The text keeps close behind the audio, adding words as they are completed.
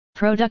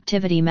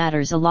Productivity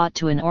matters a lot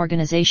to an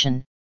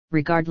organization,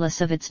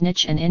 regardless of its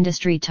niche and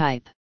industry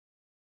type.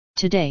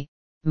 Today,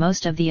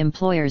 most of the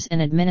employers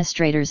and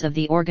administrators of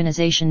the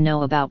organization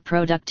know about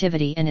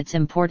productivity and its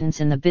importance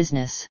in the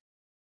business.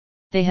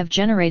 They have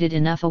generated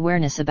enough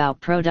awareness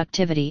about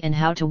productivity and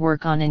how to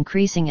work on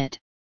increasing it.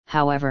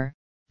 However,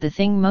 the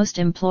thing most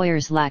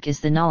employers lack is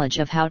the knowledge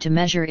of how to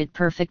measure it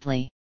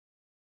perfectly.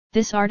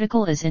 This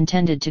article is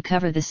intended to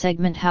cover the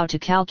segment how to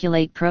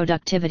calculate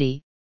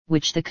productivity,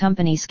 which the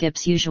company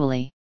skips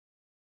usually.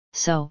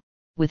 So,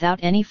 without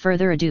any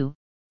further ado,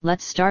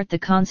 let's start the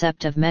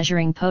concept of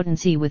measuring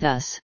potency with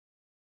us.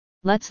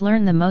 Let's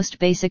learn the most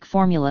basic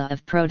formula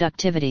of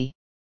productivity.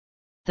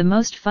 The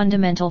most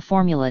fundamental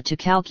formula to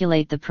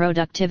calculate the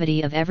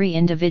productivity of every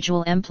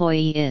individual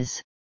employee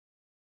is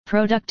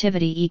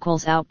productivity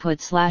equals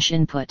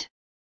output/input.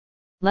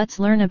 Let's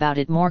learn about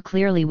it more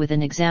clearly with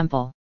an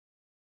example.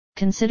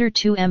 Consider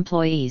two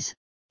employees,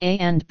 A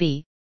and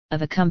B,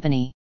 of a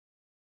company.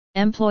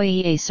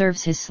 Employee A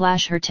serves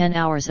his/her 10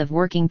 hours of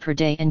working per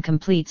day and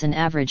completes an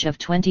average of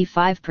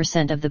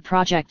 25% of the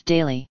project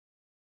daily.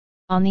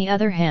 On the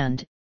other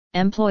hand,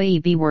 Employee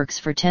B works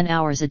for 10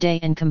 hours a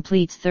day and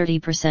completes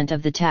 30%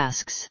 of the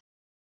tasks.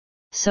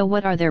 So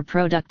what are their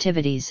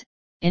productivities,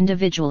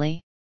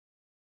 individually?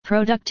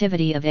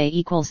 Productivity of A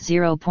equals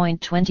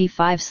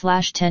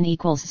 0.25/10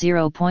 equals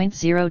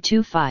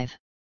 0.025.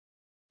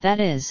 That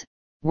is,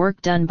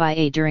 work done by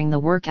A during the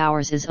work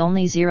hours is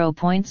only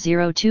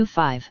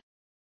 0.025.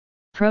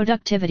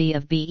 Productivity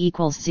of B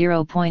equals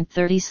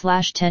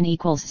 0.30/10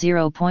 equals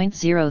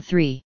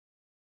 0.03.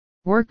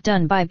 Work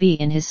done by B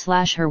in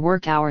his/her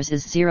work hours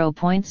is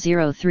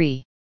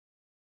 0.03.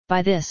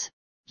 By this,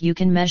 you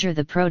can measure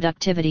the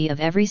productivity of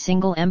every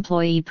single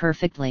employee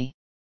perfectly.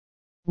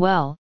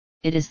 Well,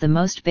 it is the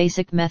most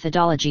basic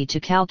methodology to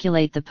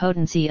calculate the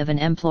potency of an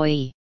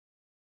employee.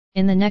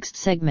 In the next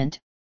segment,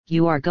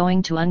 you are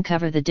going to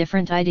uncover the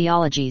different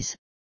ideologies,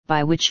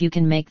 by which you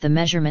can make the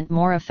measurement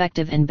more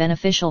effective and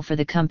beneficial for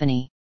the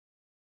company.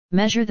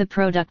 Measure the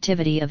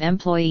productivity of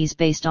employees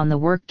based on the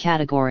work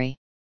category.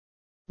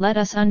 Let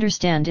us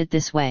understand it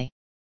this way.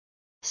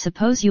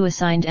 Suppose you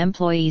assigned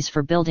employees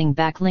for building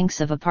backlinks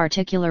of a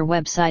particular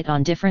website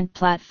on different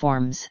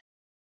platforms.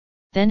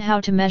 Then how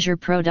to measure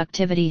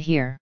productivity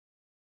here?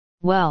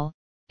 Well,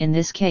 in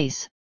this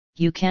case,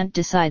 you can't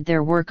decide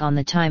their work on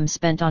the time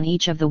spent on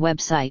each of the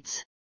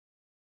websites.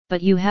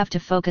 But you have to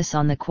focus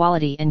on the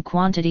quality and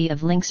quantity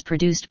of links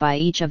produced by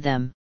each of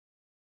them.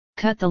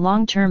 Cut the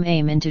long-term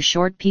aim into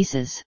short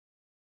pieces.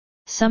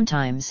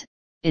 Sometimes,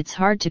 it's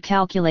hard to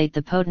calculate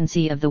the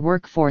potency of the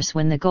workforce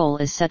when the goal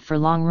is set for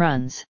long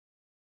runs.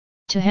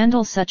 To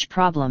handle such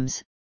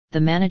problems, the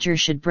manager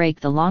should break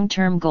the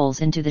long-term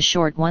goals into the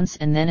short ones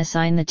and then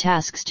assign the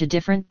tasks to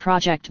different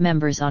project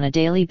members on a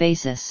daily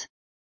basis.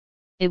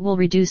 It will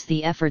reduce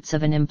the efforts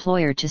of an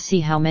employer to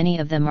see how many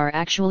of them are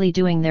actually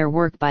doing their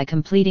work by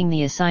completing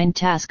the assigned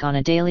task on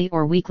a daily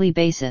or weekly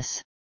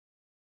basis.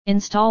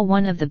 Install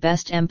one of the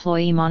best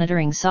employee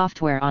monitoring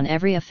software on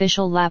every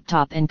official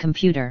laptop and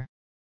computer.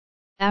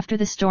 After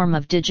the storm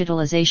of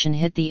digitalization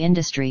hit the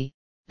industry,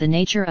 the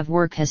nature of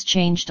work has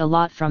changed a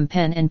lot from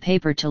pen and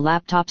paper to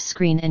laptop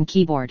screen and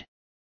keyboard.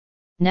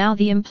 Now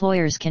the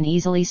employers can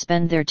easily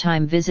spend their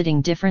time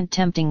visiting different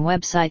tempting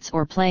websites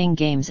or playing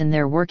games in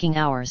their working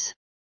hours.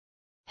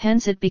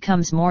 Hence it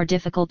becomes more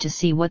difficult to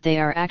see what they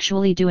are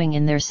actually doing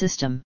in their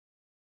system.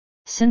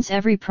 Since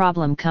every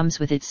problem comes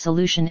with its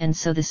solution, and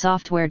so the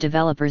software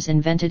developers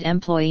invented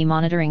employee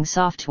monitoring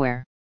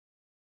software.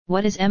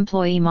 What is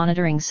employee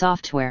monitoring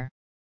software?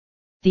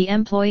 The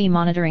employee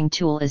monitoring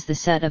tool is the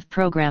set of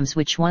programs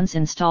which once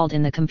installed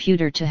in the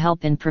computer to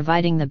help in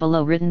providing the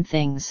below written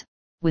things,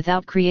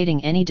 without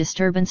creating any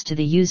disturbance to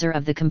the user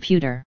of the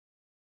computer.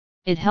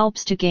 It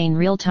helps to gain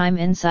real-time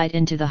insight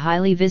into the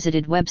highly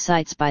visited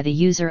websites by the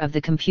user of the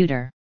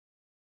computer.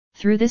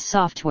 Through this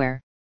software,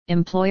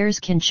 employers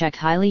can check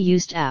highly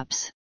used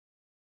apps.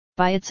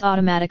 By its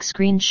automatic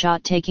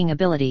screenshot taking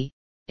ability,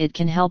 it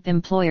can help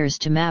employers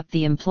to map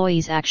the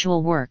employee's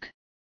actual work.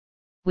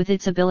 With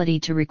its ability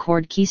to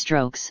record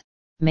keystrokes,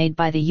 made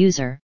by the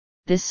user,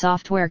 this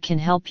software can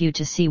help you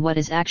to see what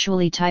is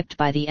actually typed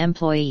by the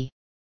employee.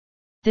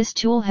 This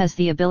tool has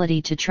the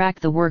ability to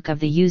track the work of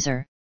the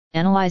user,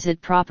 analyze it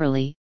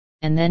properly,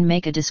 and then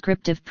make a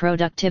descriptive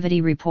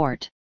productivity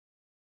report.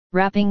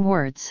 Wrapping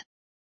words.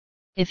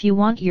 If you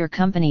want your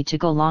company to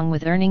go along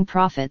with earning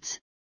profits,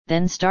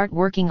 then start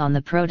working on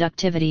the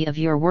productivity of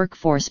your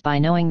workforce by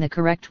knowing the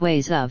correct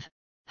ways of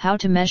how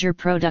to measure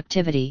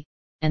productivity,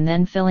 and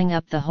then filling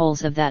up the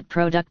holes of that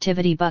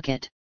productivity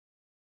bucket.